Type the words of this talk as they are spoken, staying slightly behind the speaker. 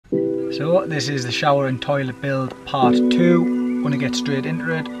So this is the shower and toilet build part 2. Gonna get straight into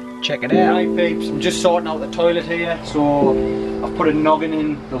it. Check it out. Hi peeps, I'm just sorting out the toilet here. So I've put a noggin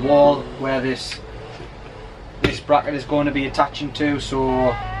in the wall where this bracket is going to be attaching to.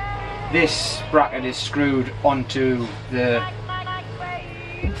 So this bracket is screwed onto the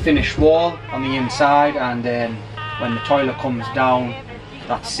finished wall on the inside, and then when the toilet comes down,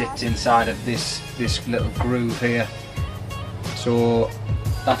 that sits inside of this little groove here. So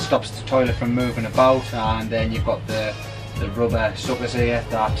that stops the toilet from moving about, and then you've got the rubber suckers here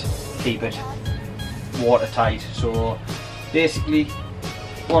that keep it watertight. So basically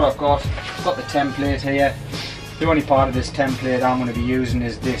what I've got the template here. The only part of this template I'm going to be using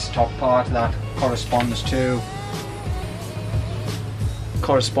is this top part that corresponds to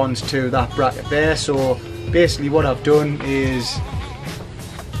that bracket there. So basically what I've done is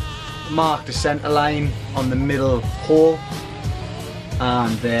marked the centre line on the middle hole,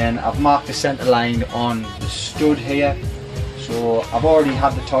 and then I've marked the centre line on the stud here. So I've already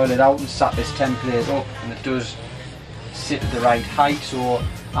had the toilet out and sat this template up, and it does sit at the right height. So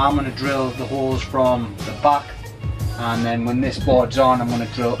I'm going to drill the holes from the back, and then when this board's on, I'm going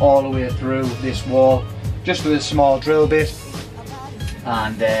to drill all the way through this wall just with a small drill bit,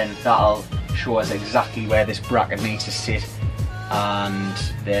 and then that'll show us exactly where this bracket needs to sit, and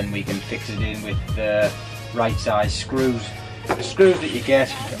then we can fix it in with the right size screws. The screws that you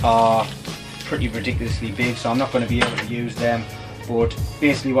get are pretty ridiculously big, so I'm not going to be able to use them, but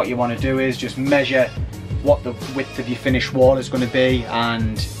basically what you want to do is just measure what the width of your finished wall is going to be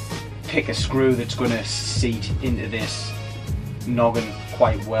and pick a screw that's going to seat into this noggin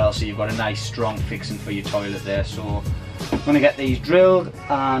quite well, so you've got a nice strong fixing for your toilet there. So I'm going to get these drilled,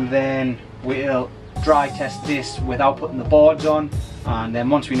 and then we'll dry test this without putting the boards on, and then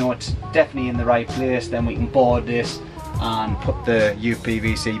once we know it's definitely in the right place, then we can board this and put the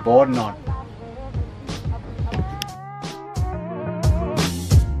UPVC boarding on.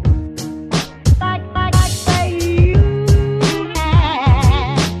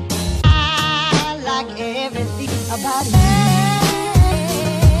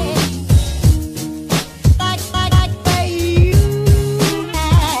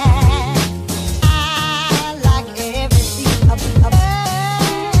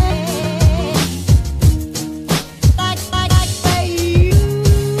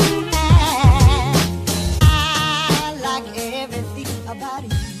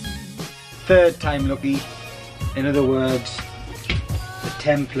 Third time lucky. In other words, the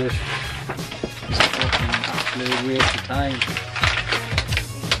template is a fucking absolute waste of time.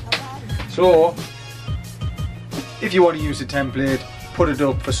 So if you want to use a template, put it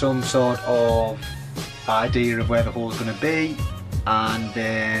up for some sort of idea of where the hole is going to be, and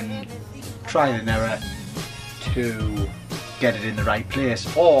then trial and error to get it in the right place.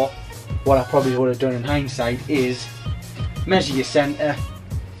 Or what I probably would have done in hindsight is measure your centre.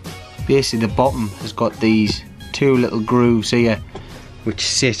 Basically the bottom has got these two little grooves here which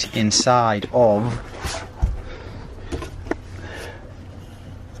sit inside of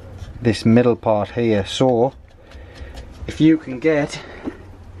this middle part here. So if you can get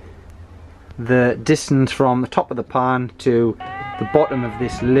the distance from the top of the pan to the bottom of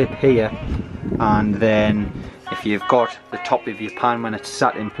this lip here, and then if you've got the top of your pan when it's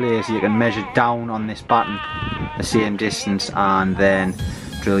sat in place, you can measure down on this batten the same distance and then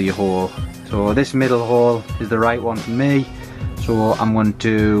drill your hole. So this middle hole is the right one for me, so I'm going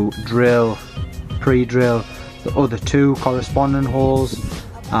to pre-drill the other two corresponding holes,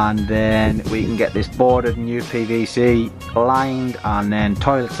 and then we can get this boarded in UPVC lined, and then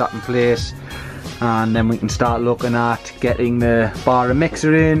toilet sat in place, and then we can start looking at getting the bar and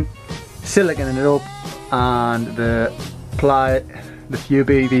mixer in, siliconing it up, and the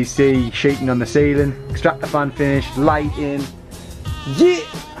UPVC sheeting on the ceiling, extractor fan finish, light in. Yeah!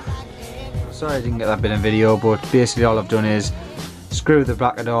 Sorry I didn't get that bit in video, but basically all I've done is screw the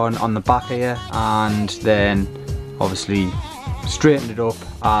bracket on the back here, and then obviously straightened it up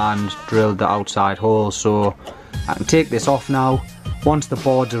and drilled the outside holes. So I can take this off now. Once the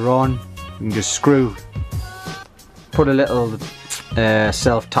boards are on, you can just put a little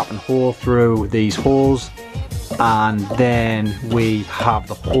self-tapping hole through these holes, and then we have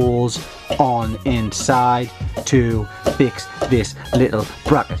the holes on inside to fix this little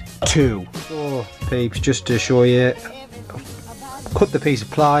bracket too. So peeps, just to show you, cut the piece of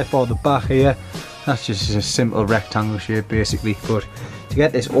ply for the back here. That's just a simple rectangle shape basically, but to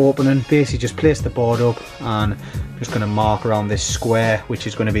get this opening, basically just place the board up, and I'm just going to mark around this square which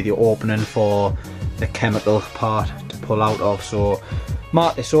is going to be the opening for the chemical part to pull out of. So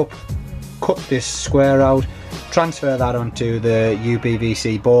mark this up, cut this square out, transfer that onto the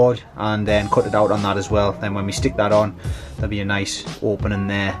UPVC board and then cut it out on that as well. Then when we stick that on, there'll be a nice opening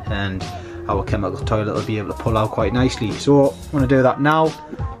there and our chemical toilet will be able to pull out quite nicely. So I'm going to do that now,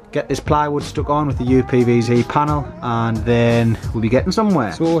 get this plywood stuck on with the UPVC panel, and then we'll be getting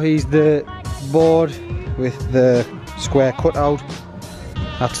somewhere. So here's the board with the square cutout.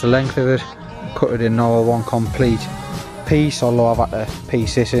 That's the length of it. Cut it in now one complete piece, although I've had to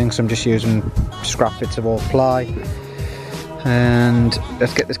piece this in because I'm just using scrap bits of old ply. And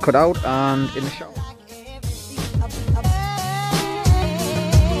let's get this cut out and in the shower.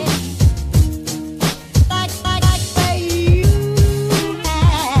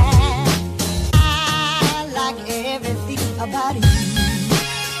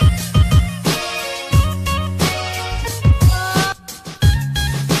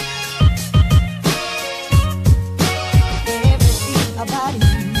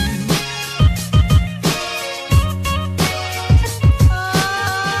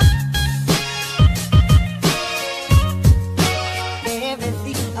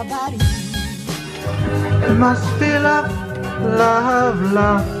 Must be love, love,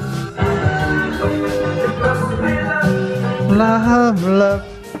 love, love, love.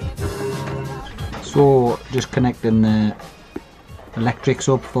 So just connecting the electrics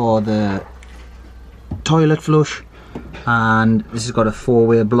up for the toilet flush, and this has got a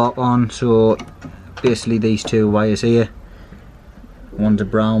 4-way block on, so basically these two wires here, one's a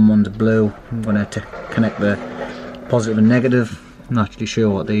brown, one's a blue. I'm going to connect the positive and negative. I'm not actually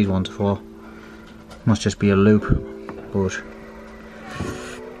sure what these ones are for. Must just be a loop, but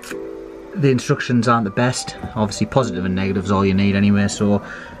the instructions aren't the best. Obviously positive and negative is all you need anyway, so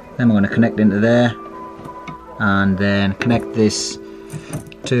then we're going to connect into there and then connect this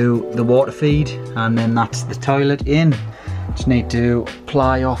to the water feed, and then that's the toilet in. Just need to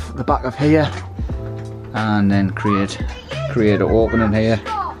ply off the back of here and then create an opening here.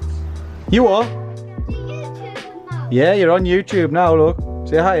 You are? Yeah, you're on YouTube now, look.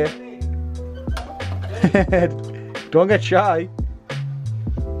 Say hi. Don't get shy.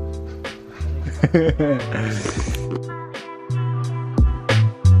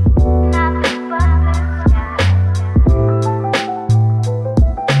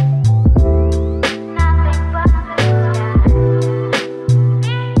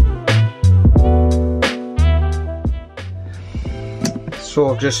 So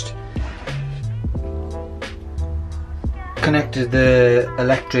I've just connected the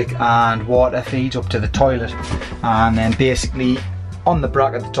electric and water feeds up to the toilet, and then basically on the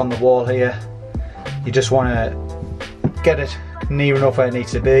bracket that's on the wall here, you just want to get it near enough where it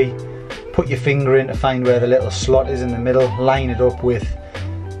needs to be, put your finger in to find where the little slot is in the middle, line it up with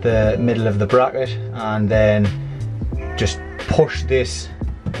the middle of the bracket, and then just push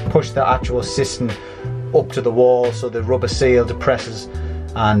the actual system up to the wall so the rubber seal depresses,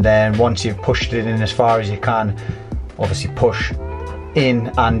 and then once you've pushed it in as far as you can, obviously push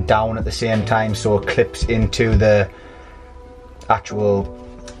in and down at the same time so it clips into the actual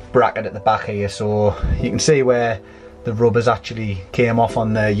bracket at the back here. So you can see where the rubbers actually came off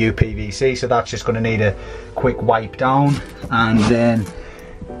on the UPVC, so that's just going to need a quick wipe down, and then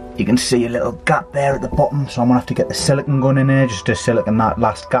you can see a little gap there at the bottom, so I'm going to have to get the silicone gun in there just to silicone that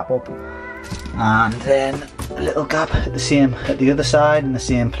last gap up, and then a little gap at the other side in the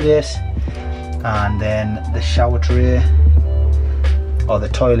same place. And then the shower tray or the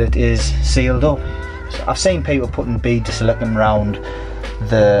toilet is sealed up. So I've seen people putting beads of silicone around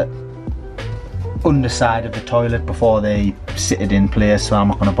the underside of the toilet before they sit it in place, so I'm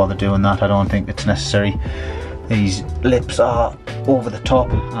not going to bother doing that. I don't think it's necessary. These lips are over the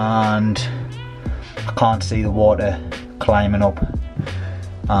top and I can't see the water climbing up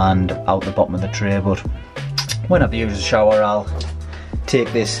and out the bottom of the tray, but when I've used the shower I'll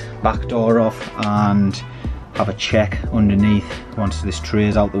take this back door off and have a check underneath once this tray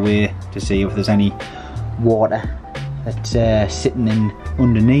is out the way to see if there's any water that's sitting in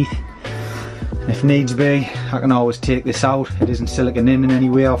underneath. If needs be, I can always take this out. It isn't silicone in any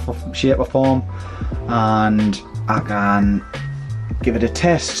way or shape or form, and I can give it a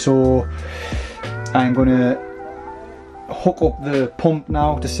test. So I'm going to hook up the pump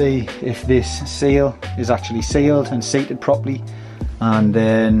now to see if this seal is actually sealed and seated properly, and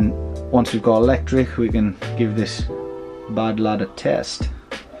then once we've got electric we can give this bad lad a test.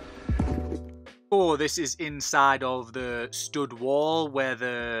 Oh, this is inside of the stud wall where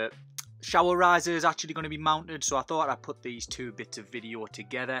the shower riser is actually going to be mounted, so I thought I'd put these two bits of video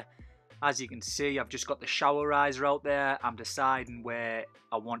together. As you can see, I've just got the shower riser out there. I'm deciding where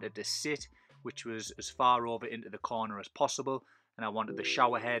I wanted to sit, which was as far over into the corner as possible, and I wanted the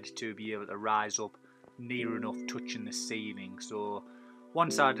shower head to be able to rise up near enough touching the ceiling. So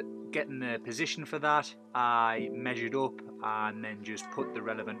once I'd gotten the position for that, I measured up and then just put the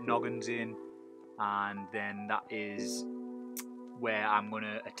relevant noggins in, and then that is where I'm going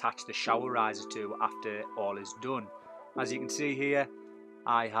to attach the shower riser to after all is done. As you can see here,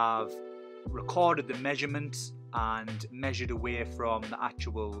 I have recorded the measurements and measured away from the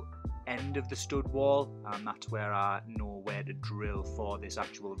actual end of the stud wall, and that's where I know where to drill for this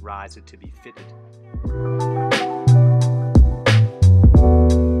actual riser to be fitted.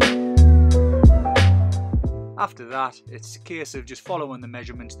 After that, it's a case of just following the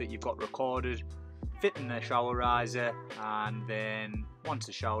measurements that you've got recorded, fitting the shower riser, and then once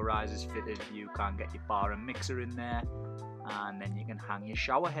the shower riser is fitted, you can get your bar and mixer in there, and then you can hang your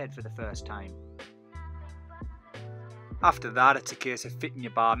shower head for the first time. After that, it's a case of fitting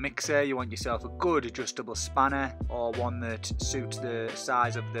your bar mixer. You want yourself a good adjustable spanner, or one that suits the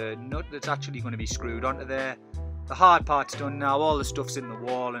size of the nut that's actually going to be screwed onto there. The hard part's done now, all the stuff's in the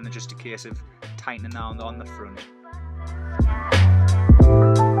wall, and it's just a case of tightening down on the front.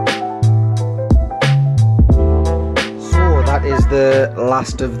 So that is the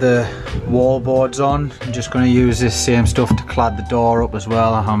last of the wall boards on. I'm just going to use this same stuff to clad the door up as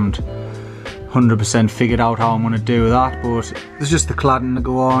well. I haven't 100% figured out how I'm going to do that, but there's just the cladding to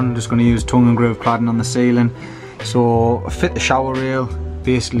go on. I'm just going to use tongue and groove cladding on the ceiling. So I fit the shower rail,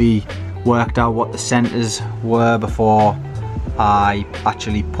 basically worked out what the centres were before I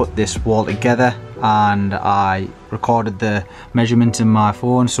actually put this wall together, and I recorded the measurements in my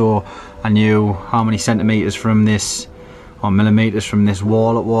phone, so I knew how many centimetres from this, or millimetres from this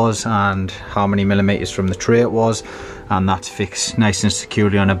wall it was, and how many millimetres from the tray it was, and that's fixed nice and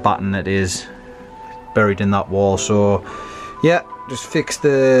securely on a batten that is buried in that wall. So yeah, just fix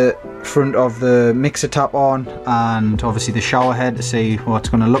the front of the mixer tap on, and obviously the shower head to see what it's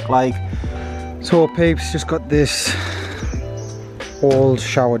going to look like. So peeps, just got this old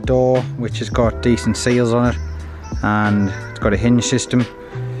shower door which has got decent seals on it, and it's got a hinge system.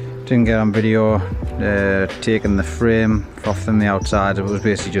 Didn't get on video taking the frame off from the outside. It was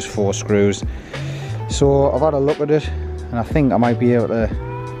basically just 4 screws. So I've had a look at it, and I think I might be able to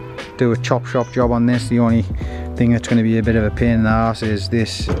do a chop shop job on this. The only thing that's going to be a bit of a pain in the ass is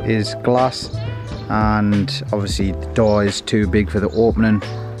this is glass, and obviously the door is too big for the opening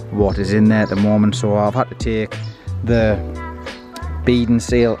what is in there at the moment. So I've had to take the beading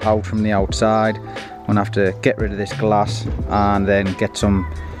seal out from the outside. I'm going to have to get rid of this glass and then get some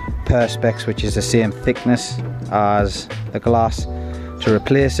perspex, which is the same thickness as the glass, to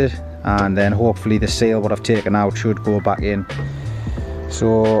replace it, and then hopefully the seal what I've taken out should go back in.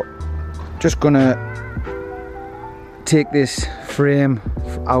 So just gonna take this frame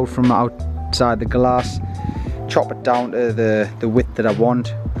out from outside the glass, chop it down to the width that I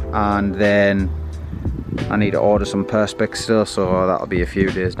want, and then I need to order some perspex still, so that'll be a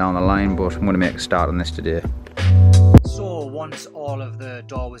few days down the line, but I'm going to make a start on this today. So once all of the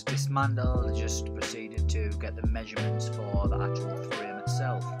door was dismantled, I just proceeded to get the measurements for the actual frame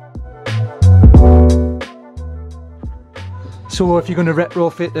itself. So if you're going to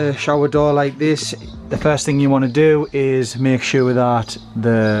retrofit a shower door like this, the first thing you want to do is make sure that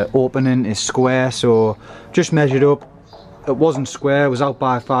the opening is square. So just measured up, it wasn't square, it was out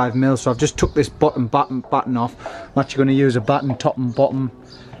by 5mm, so I've just took this bottom batten off. I'm actually going to use a batten top and bottom,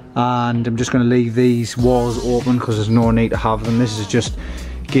 and I'm just going to leave these walls open because there's no need to have them. This is just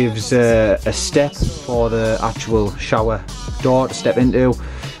gives a step for the actual shower door to step into,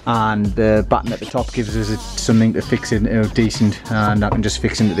 and the batten at the top gives us something to fix it into decent, and I can just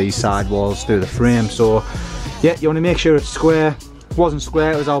fix into these side walls through the frame. So yeah, you want to make sure it's square. It wasn't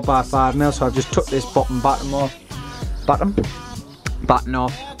square, it was out by 5mm, so I've just took this bottom batten off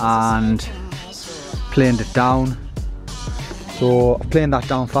and planed it down. So I planed that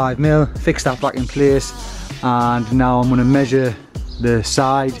down 5mm, fixed that back in place, and now I'm going to measure the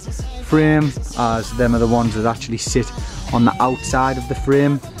side frame, as them are the ones that actually sit on the outside of the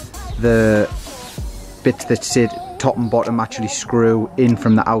frame. The bits that sit top and bottom actually screw in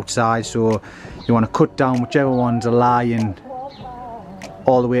from the outside, so you want to cut down whichever ones are lying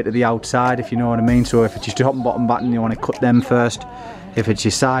all the way to the outside, if you know what I mean. So if it's your top and bottom batten, you want to cut them first. If it's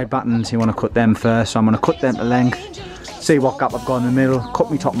your side battens, you want to cut them first. So I'm going to cut them to length, see what gap I've got in the middle, cut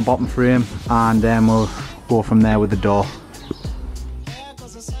my top and bottom frame, and then we'll go from there with the door.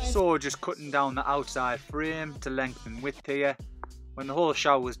 So just cutting down the outside frame to length and width here. When the whole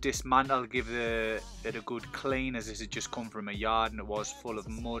shower was dismantled, I'll give it a good clean, as this had just come from a yard and it was full of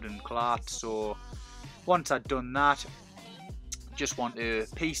mud and clot. So once I'd done that, just want to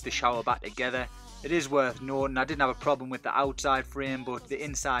piece the shower back together It is worth noting I didn't have a problem with the outside frame, but the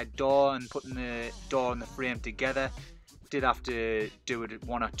inside door and putting the door and the frame together, did have to do it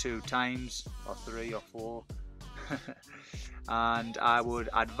 1 or 2 times, or 3 or 4. And I would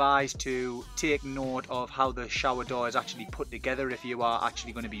advise to take note of how the shower door is actually put together if you are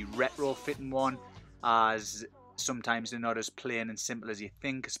actually going to be retrofitting one, as sometimes they're not as plain and simple as you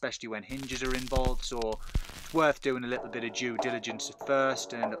think, especially when hinges are involved. So it's worth doing a little bit of due diligence at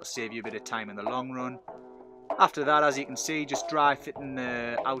first, and it'll save you a bit of time in the long run. After that, as you can see, just dry fitting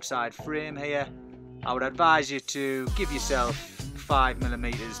the outside frame here. I would advise you to give yourself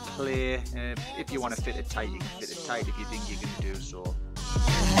 5mm play. If you want to fit it tight, you can fit it tight if you think you can do so.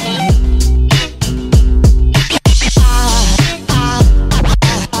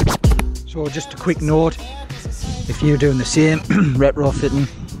 So just a quick note, if you're doing the same retrofitting,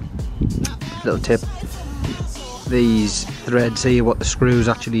 little tip, these threads here, what the screws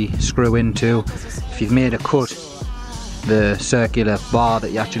actually screw into, if you've made a cut, the circular bar that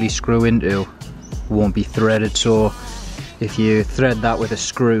you actually screw into won't be threaded. So if you thread that with a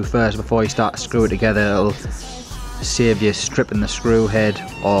screw first before you start to screw it together, it'll save you stripping the screw head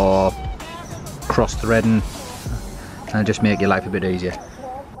or cross threading, and just make your life a bit easier.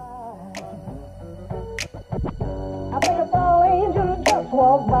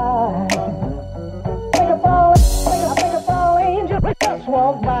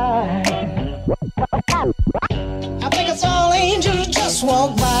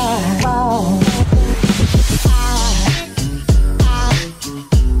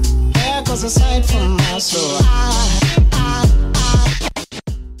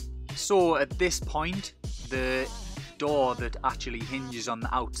 So at this point, the door that actually hinges on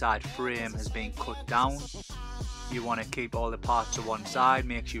the outside frame has been cut down. You want to keep all the parts to one side,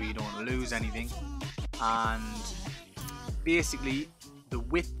 make sure you don't lose anything, and basically the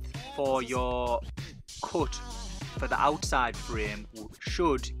width for your cut for the outside frame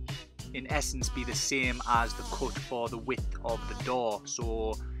should in essence be the same as the cut for the width of the door.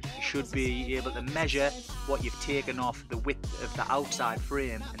 So you should be able to measure what you've taken off the width of the outside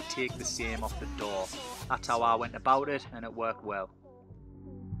frame and take the same off the door. That's how I went about it, and it worked well.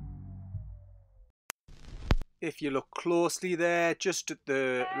 If you look closely there, just at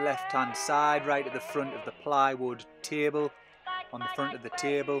the left hand side, right at the front of the plywood table, on the front of the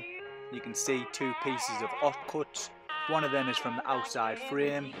table, you can see 2 pieces of offcuts. One of them is from the outside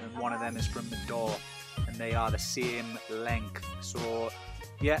frame and one of them is from the door, and they are the same length. So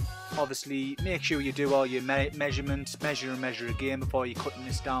yeah, obviously make sure you do all your measurements, measure again before you're cutting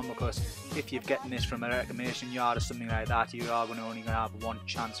this down, because if you're getting this from a reclamation yard or something like that, you are only going to have 1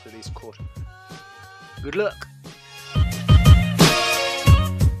 chance for this cut. Good luck!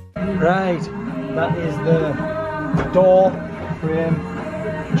 Right, that is the door frame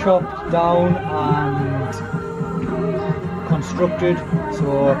chopped down and constructed.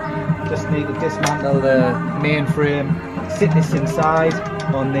 So just need to dismantle the main frame, sit this inside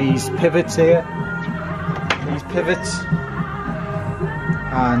on these pivots here, these pivots,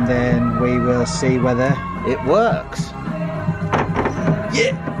 and then we will see whether it works.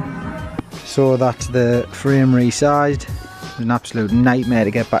 Yeah! So that's the frame resized. An absolute nightmare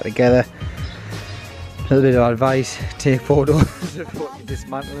to get back together. A little bit of advice, take photos of what you're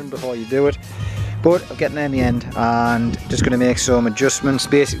dismantling before you do it. But I'm getting there in the end, and just going to make some adjustments.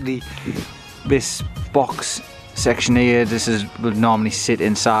 Basically, this box section here, would normally sit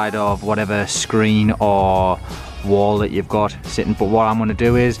inside of whatever screen or wall that you've got sitting. But what I'm going to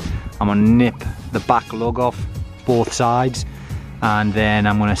do is I'm going to nip the back lug off both sides, and then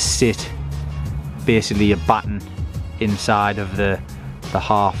I'm going to sit basically a batten inside of the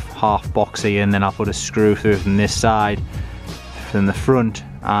half box here, and then I'll put a screw through from this side from the front,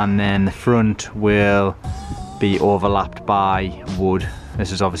 and then the front will be overlapped by wood.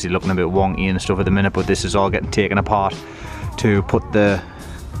 This is obviously looking a bit wonky and stuff at the minute, but this is all getting taken apart to put the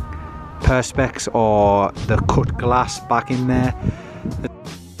perspex or the cut glass back in there.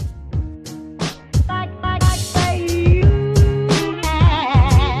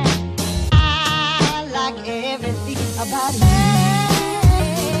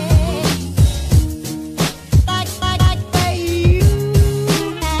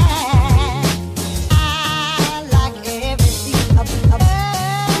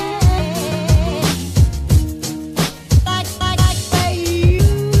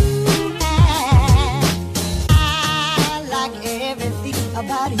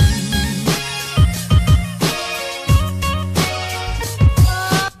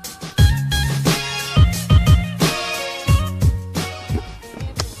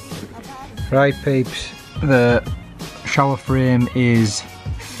 Right peeps, the shower frame is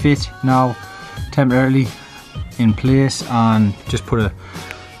fit now. temporarily in place and just put a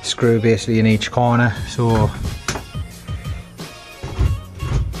screw basically in each corner. So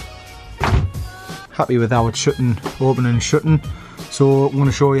happy with how it's shutting, opening and shutting. So I'm going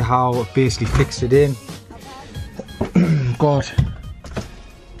to show you how I've basically fixed it in. Got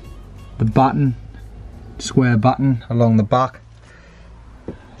the batten, square batten along the back.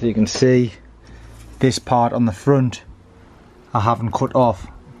 As you can see, this part on the front I haven't cut off,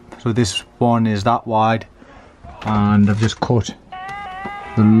 so this one is that wide, and I've just cut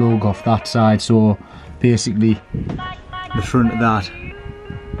the lug off that side. So basically the front of that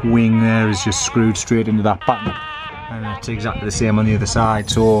wing there is just screwed straight into that batten, and it's exactly the same on the other side.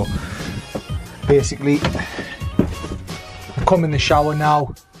 So basically I come in the shower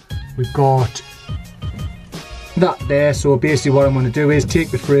now, we've got that there. So basically what I'm going to do is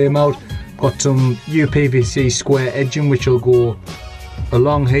take the frame out. Got some UPVC square edging which will go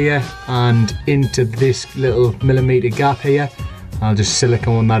along here and into this little millimetre gap here. I'll just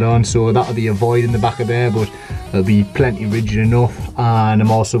silicone that on, so that'll be a void in the back of there, but it'll be plenty rigid enough. And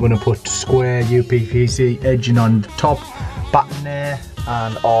I'm also going to put square UPVC edging on the top batten there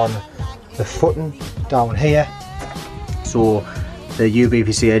and on the footing down here. So the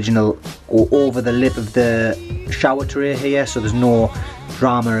UPVC edging will go over the lip of the shower tray here, so there's no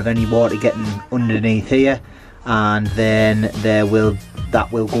drama of any water getting underneath here. And then that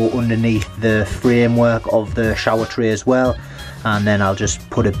will go underneath the framework of the shower tray as well. And then I'll just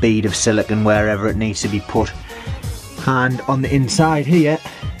put a bead of silicone wherever it needs to be put. And on the inside here,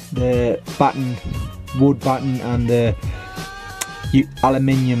 the batten, wood batten and the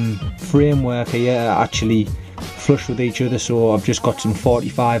aluminium framework here are actually flush with each other. So I've just got some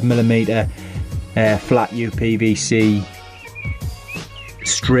 45mm flat UPVC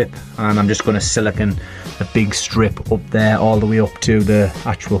strip, and I'm just going to silicone a big strip up there all the way up to the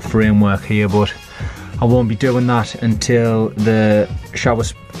actual framework here. But I won't be doing that until the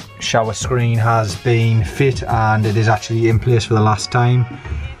shower screen has been fit and it is actually in place for the last time,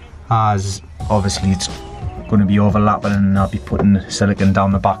 as obviously it's going to be overlapping and I'll be putting silicone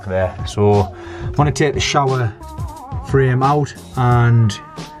down the back there. So I'm going to take the shower frame out and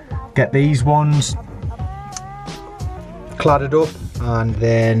get these ones cladded up, and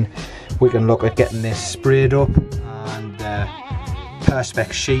then we can look at getting this sprayed up and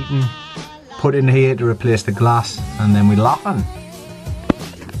perspex sheeting put in here to replace the glass, and then we're laughing.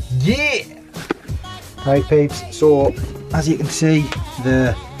 Yeah! Right peeps, so as you can see,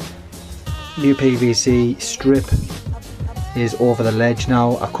 the UPVC strip is over the ledge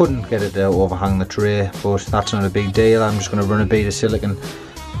now. I couldn't get it to overhang the tray, but that's not a big deal. I'm just going to run a bead of silicone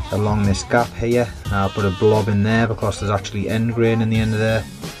along this gap here. I'll put a blob in there because there's actually end grain in the end of there.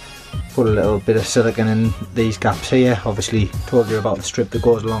 Put a little bit of silicone in these gaps here. Obviously told you about the strip that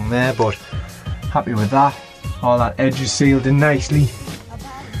goes along there, but happy with that. All that edge is sealed in nicely.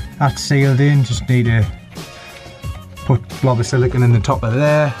 That's sealed in, just need to put a blob of silicone in the top of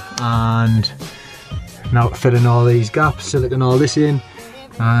there, and now fill in all these gaps, silicone all this in,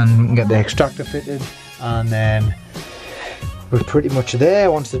 and get the extractor fitted, and then we're pretty much there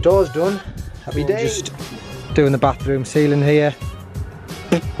once the door's done. Happy days. Just doing the bathroom ceiling here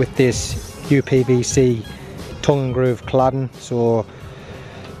with this UPVC tongue and groove cladding. So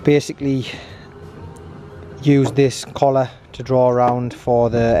basically use this collar to draw around for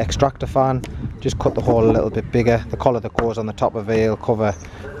the extractor fan. Just cut the hole a little bit bigger. The collar that goes on the top of it will cover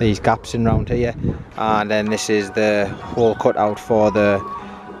these gaps in round here, and then this is the hole cut out for the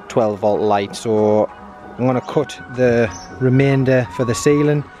 12-volt light. So I'm going to cut the remainder for the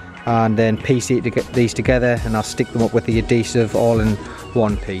ceiling and then piece these together, and I'll stick them up with the adhesive all in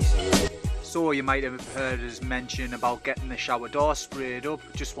one piece. So you might have heard us mention about getting the shower door sprayed up.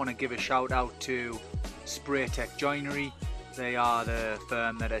 Just want to give a shout out to Spray Tech Joinery. They are the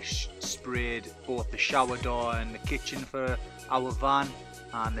firm that has sprayed both the shower door and the kitchen for our van,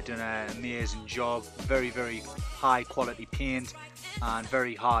 and they've done an amazing job. Very, very high quality paint and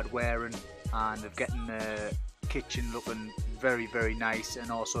very hard wearing, and they're getting the kitchen looking very, very nice, and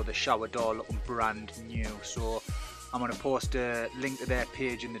also the shower door looking brand new. So I'm going to post a link to their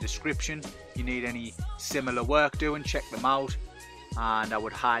page in the description. If you need any similar work doing, check them out, and I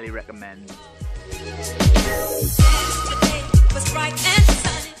would highly recommend.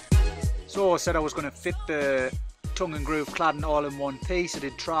 So I said I was going to fit the tongue and groove cladding all in one piece. I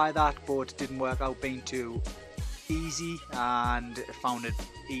did try that, but it didn't work out being too easy, and I found it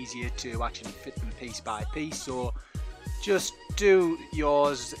easier to actually fit them piece by piece. So just do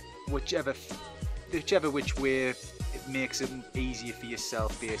yours whichever which way it makes it easier for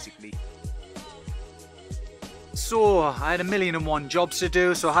yourself, basically. So I had 1,000,001 jobs to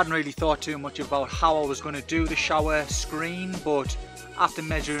do, so I hadn't really thought too much about how I was going to do the shower screen, but after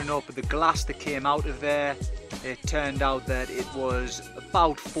measuring up the glass that came out of there, it turned out that it was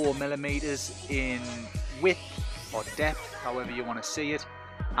about 4mm in width or depth, however you want to see it,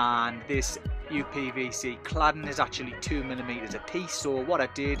 and this UPVC cladding is actually 2mm a piece. So what I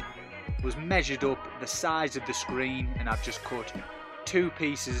did was measured up the size of the screen, and I've just cut 2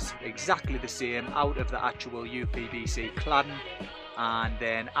 pieces exactly the same out of the actual UPVC cladding, and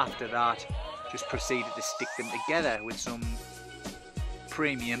then after that just proceeded to stick them together with some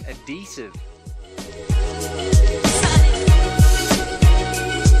premium adhesive.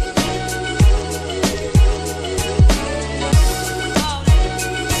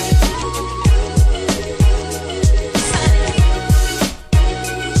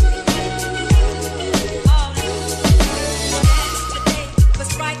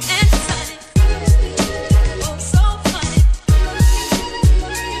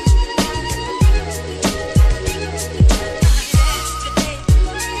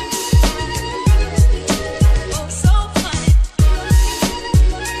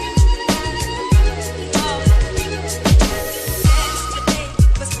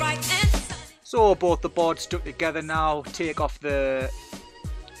 So both the boards stuck together now. Take off the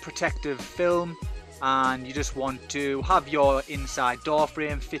protective film, and you just want to have your inside door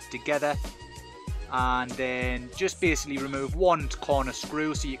frame fit together, and then just basically remove one corner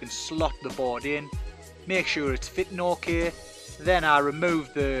screw so you can slot the board in. Make sure it's fitting okay. Then I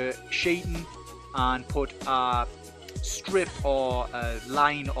remove the sheeting and put a strip or a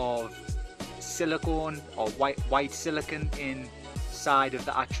line of silicone or white silicone inside of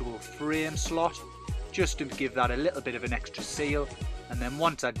the actual frame slot, just to give that a little bit of an extra seal. And then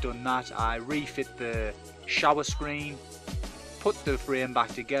once I'd done that, I refit the shower screen, put the frame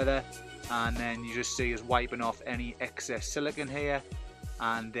back together, and then you just see us wiping off any excess silicone here.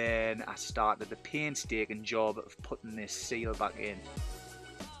 And then I started the painstaking job of putting this seal back in.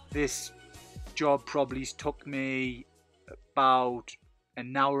 This job probably took me about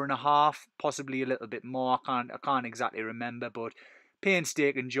an hour and a half, possibly a little bit more. I can't exactly remember, but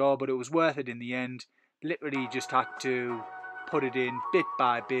painstaking job, but it was worth it in the end. Literally just had to put it in bit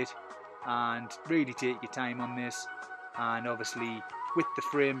by bit and really take your time on this. And obviously with the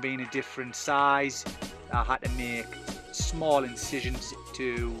frame being a different size, I had to make small incisions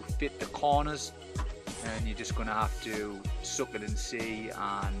to fit the corners, and you're just going to have to suck it and see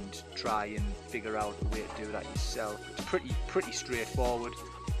and try and figure out a way to do that yourself. It's pretty straightforward,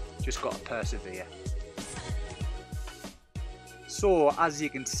 just got to persevere. So as you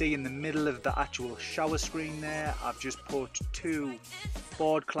can see in the middle of the actual shower screen there, I've just put 2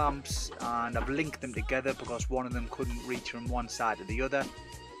 board clamps and I've linked them together because one of them couldn't reach from one side to the other.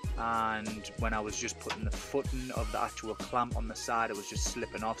 And when I was just putting the footing of the actual clamp on the side, it was just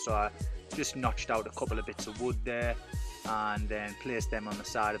slipping off, so I just notched out a couple of bits of wood there and then placed them on the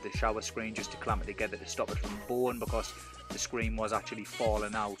side of the shower screen just to clamp it together to stop it from bowing, because the screen was actually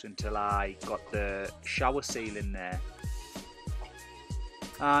falling out until I got the shower seal in there.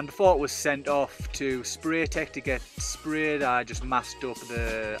 And before it was sent off to spray tech to get sprayed, I just masked up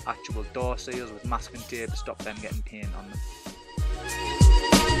the actual door seals with masking tape to stop them getting paint on them.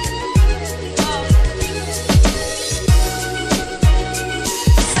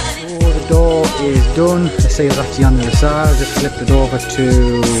 So the door is done, the seal's actually on the other side. I just flipped it over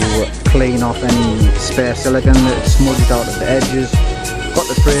to clean off any spare silicone that smudged out of the edges. Got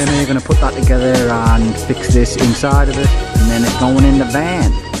the frame here, going to put that together and fix this inside of it, and then it's going in the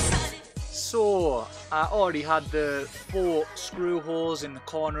van. So I already had the 4 screw holes in the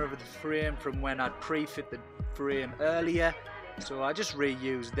corner of the frame from when I'd pre-fit the frame earlier, so I just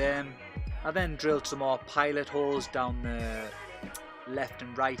reused them. I then drilled some more pilot holes down the left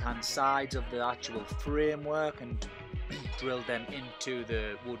and right hand sides of the actual framework and drilled them into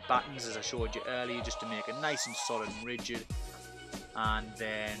the wood battens as I showed you earlier, just to make it nice and solid and rigid. And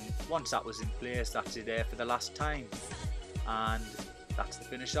then once that was in place, that's it there for the last time, and that's the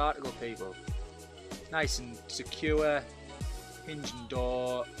finished article, people. Nice and secure, hinge and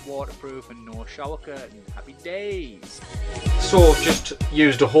door, waterproof and no shower curtain. Happy days. So I've just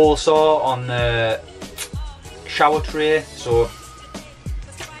used a hole saw on the shower tray, so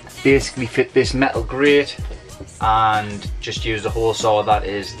basically fit this metal grate and just used a hole saw that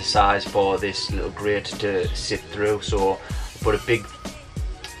is the size for this little grate to sit through. So put a big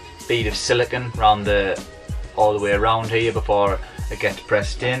bead of silicone around all the way around here before it gets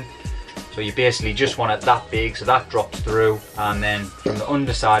pressed in. So you basically just want it that big so that drops through, and then from the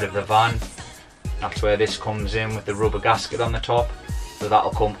underside of the van, that's where this comes in with the rubber gasket on the top. So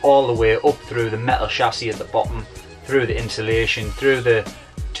that'll come all the way up through the metal chassis at the bottom, through the insulation, through the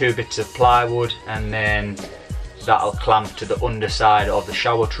 2 bits of plywood, and then that'll clamp to the underside of the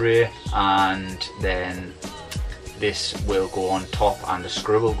shower tray, and then this will go on top and the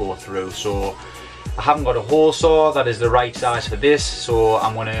screw will go through. So I haven't got a hole saw that is the right size for this, so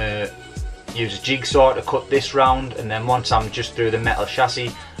I'm going to use a jigsaw to cut this round, and then once I'm just through the metal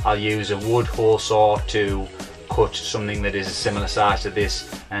chassis, I'll use a wood hole saw to cut something that is a similar size to this,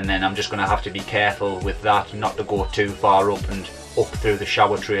 and then I'm just going to have to be careful with that not to go too far up and up through the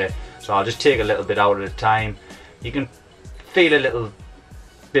shower tray. So I'll just take a little bit out at a time. You can feel a little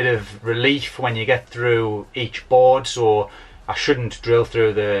bit of relief when you get through each board, so I shouldn't drill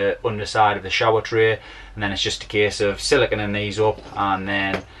through the underside of the shower tray, and then it's just a case of siliconing these up and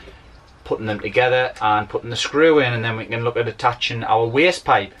then putting them together and putting the screw in, and then we can look at attaching our waste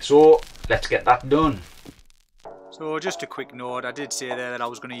pipe. So let's get that done. So just a quick note, I did say there that I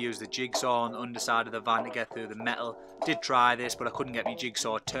was going to use the jigsaw on the underside of the van to get through the metal. Did try this, but I couldn't get my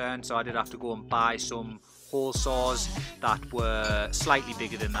jigsaw turned, so I did have to go and buy some hole saws that were slightly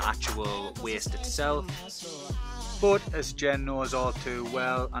bigger than the actual waste itself. But as Jen knows all too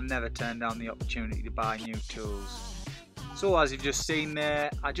well, I never turn down the opportunity to buy new tools. So as you've just seen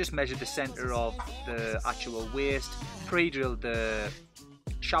there, I just measured the centre of the actual waste, pre-drilled the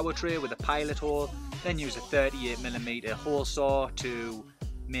shower tray with a pilot hole, then used a 38mm hole saw to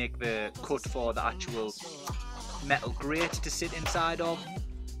make the cut for the actual metal grate to sit inside of,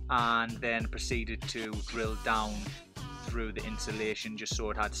 and then proceeded to drill down through the insulation just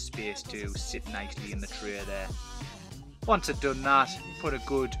so it had space to sit nicely in the tray there. Once I'd done that, put a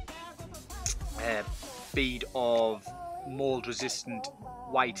good bead of mold resistant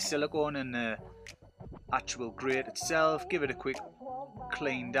white silicone in the actual grate itself, give it a quick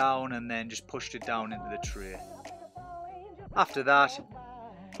clean down, and then just pushed it down into the tray. After that,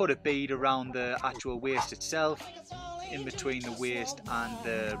 put a bead around the actual waste itself, in between the waste and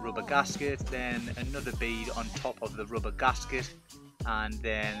the rubber gasket, then another bead on top of the rubber gasket, and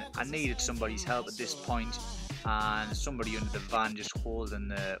then I needed somebody's help at this point, and somebody under the van just holding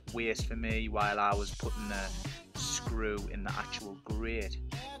the waste for me while I was putting the screw in the actual grate.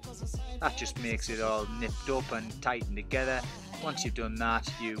 That just makes it all nipped up and tightened together. Once you've done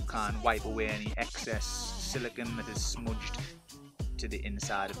that, you can wipe away any excess silicone that is smudged to the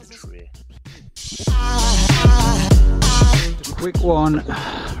inside of the tray. Just a quick one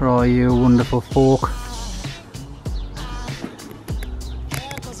for all you wonderful folk.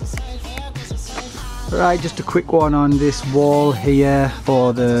 Right, just a quick one on this wall here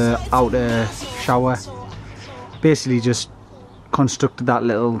for the outer shower. Basically just constructed that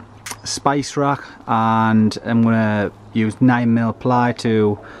little spice rack, and I'm going to use 9mm ply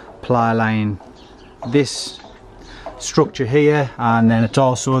to ply line this structure here, and then it's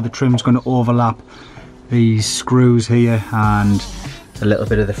also, the trim's going to overlap these screws here and a little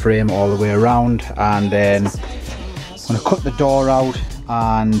bit of the frame all the way around, and then I'm going to cut the door out,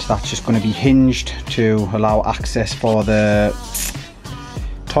 and that's just going to be hinged to allow access for the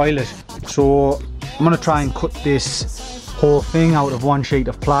toilet. So I'm going to try and cut this whole thing out of one sheet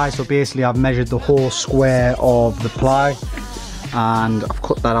of ply. So basically I've measured the whole square of the ply and I've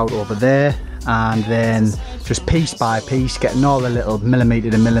cut that out over there, and then just piece by piece, getting all the little millimetre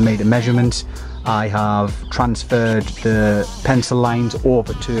to millimetre measurements, I have transferred the pencil lines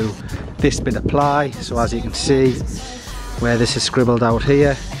over to this bit of ply. So as you can see where this is scribbled out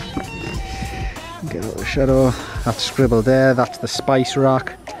here, get out the shadow, that's scribbled there, that's the spice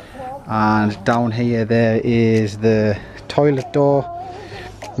rack, and down here there is the toilet door,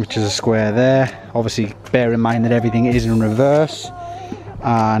 which is a square there. Obviously bear in mind that everything is in reverse,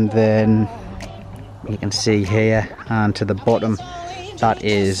 and then you can see here and to the bottom that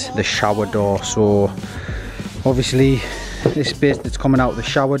is the shower door. So obviously this bit that's coming out of the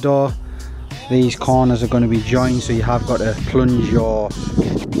shower door, these corners are going to be joined, so you have got to plunge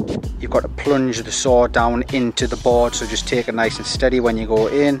the saw down into the board, so just take it nice and steady when you go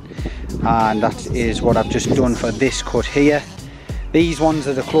in, and that is what I've just done for this cut here. These ones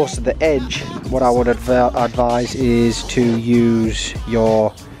that are close to the edge, what I would advise is to use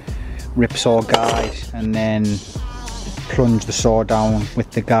your rip saw guide and then plunge the saw down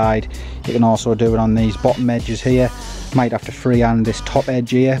with the guide. You can also do it on these bottom edges here. Might have to freehand this top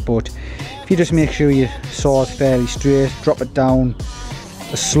edge here, but if you just make sure your saw is fairly straight, drop it down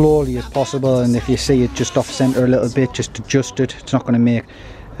as slowly as possible, and if you see it just off center a little bit, just adjust it. It's not going to make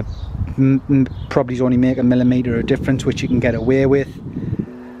probably only make a millimetre of difference, which you can get away with.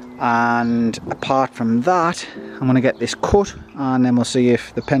 And apart from that, I'm going to get this cut, and then we'll see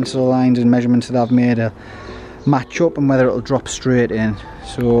if the pencil lines and measurements that I've made match up and whether it'll drop straight in.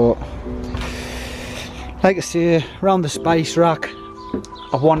 So like I say, around the spice rack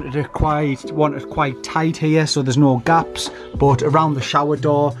I wanted it quite tight here so there's no gaps, but around the shower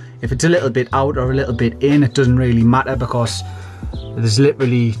door, if it's a little bit out or a little bit in, it doesn't really matter because there's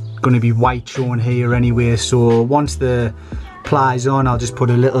literally going to be white showing here anyway. So once the plies on, I'll just put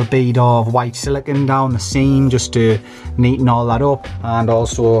a little bead of white silicone down the seam just to neaten all that up, and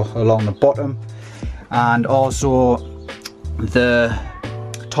also along the bottom, and also the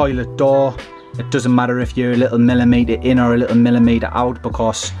toilet door. It doesn't matter if you're a little millimetre in or a little millimetre out,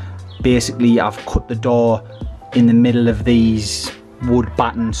 because basically I've cut the door in the middle of these wood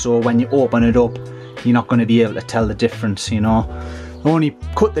battens, so when you open it up you're not going to be able to tell the difference, you know. The only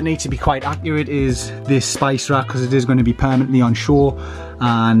cut that needs to be quite accurate is this spice rack, because it is going to be permanently on show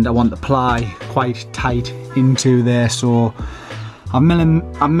and I want the ply quite tight into there. So I've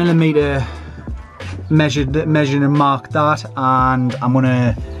millimetre measured and marked that, and I'm going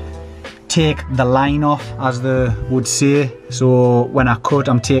to take the line off, as they would say. So when I cut,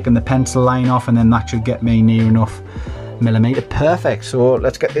 I'm taking the pencil line off, and then that should get me near enough millimetre. Perfect. So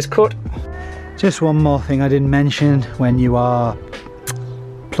let's get this cut. Just one more thing I didn't mention: when you are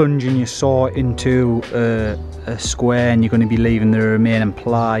plunging your saw into a square and you're going to be leaving the remaining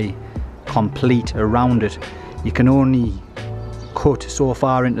ply complete around it, you can only cut so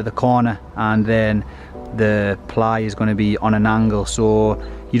far into the corner, and then the ply is going to be on an angle, so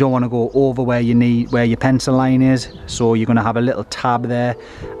you don't want to go over where your pencil line is. So you're going to have a little tab there,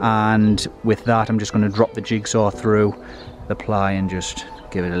 and with that I'm just going to drop the jigsaw through the ply and just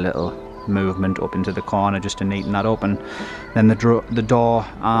give it a little movement up into the corner just to neaten that up, and then the door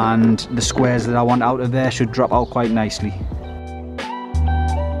and the squares that I want out of there should drop out quite nicely.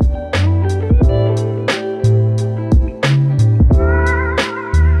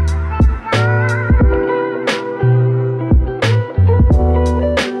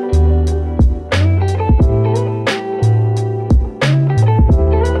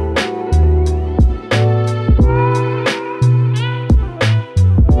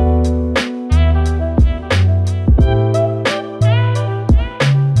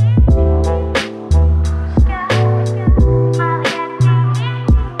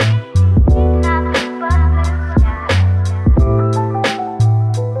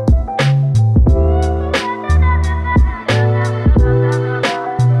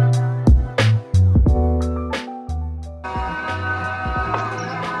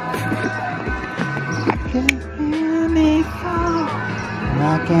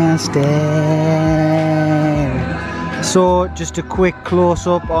 So just a quick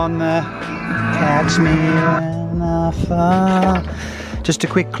close-up on the catch me when I fall. Just a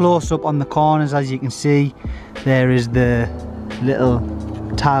quick close-up on the corners. As you can see, there is the little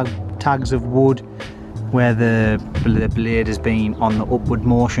tags of wood where the blade has been on the upward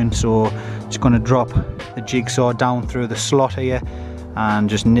motion. So just going to drop the jigsaw down through the slot here and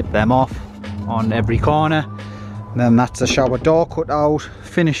just nip them off on every corner. Then that's the shower door cut out.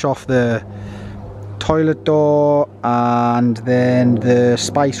 Finish off the toilet door and then the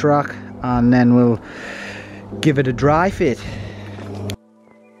spice rack, and then we'll give it a dry fit.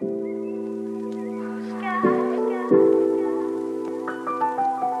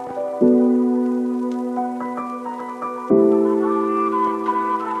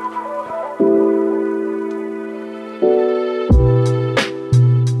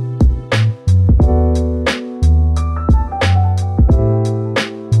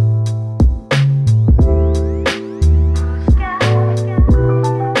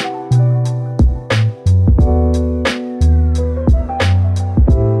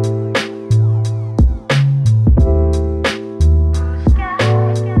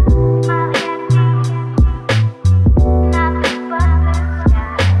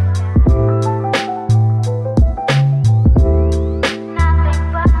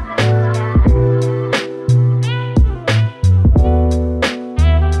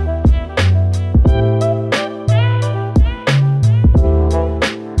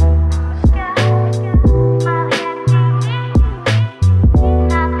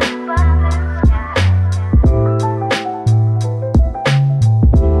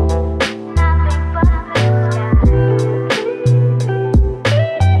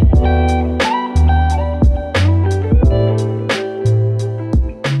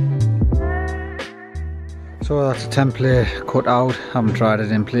 So that's a template cut out, haven't tried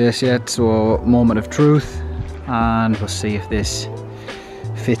it in place yet, so moment of truth, and we'll see if this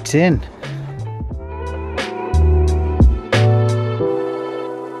fits in.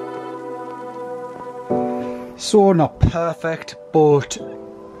 So not perfect, but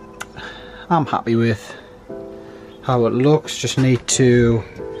I'm happy with how it looks. Just need to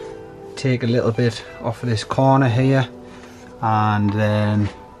take a little bit off of this corner here, and then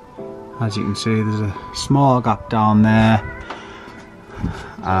as you can see there's a small gap down there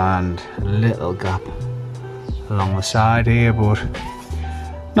and a little gap along the side here, but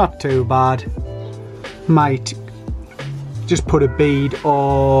not too bad. Might just put a bead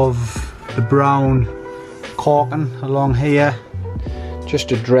of the brown caulking along here just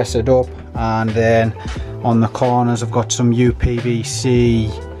to dress it up, and then on the corners I've got some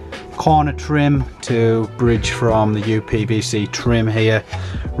UPVC corner trim to bridge from the UPVC trim here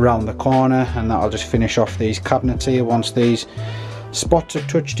round the corner, and that'll just finish off these cabinets here once these spots are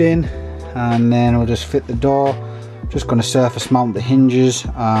touched in, and then we'll just fit the door. Just going to surface mount the hinges,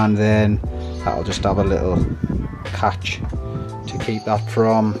 and then that'll just have a little catch to keep that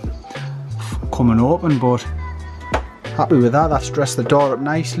from coming open. But happy with that. That's dressed the door up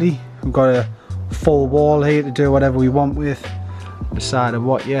nicely. We've got a full wall here to do whatever we want with. Decided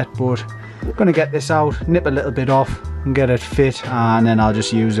what yet, but I'm going to get this out, nip a little bit off and get it fit, and then I'll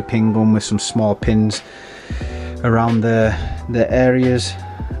just use a pin gun with some small pins around the areas,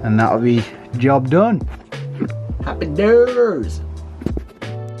 and that'll be job done. Happy days!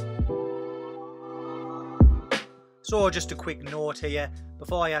 So just a quick note here,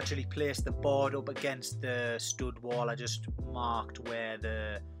 before I actually placed the board up against the stud wall, I just marked where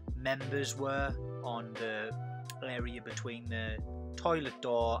the members were on the area between the toilet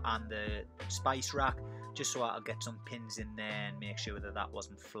door and the spice rack, just so I'll get some pins in there and make sure that that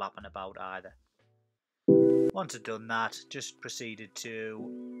wasn't flapping about either. Once I'd done that, just proceeded to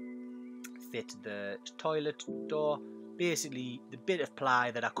fit the toilet door. Basically the bit of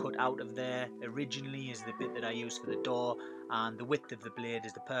ply that I cut out of there originally is the bit that I use for the door, and the width of the blade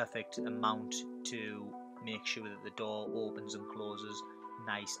is the perfect amount to make sure that the door opens and closes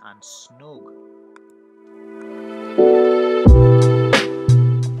nice and snug.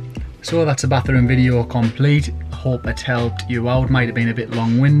 So that's a bathroom video complete. I hope it helped you out. Might have been a bit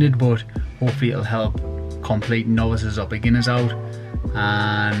long-winded, but hopefully it'll help complete novices or beginners out.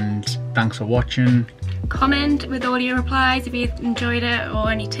 And thanks for watching. Comment with all your replies if you enjoyed it, or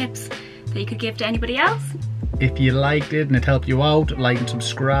any tips that you could give to anybody else. If you liked it and it helped you out, like and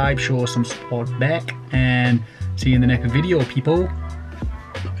subscribe, show us some support back, and see you in the next video, people.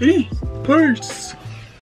 Peace.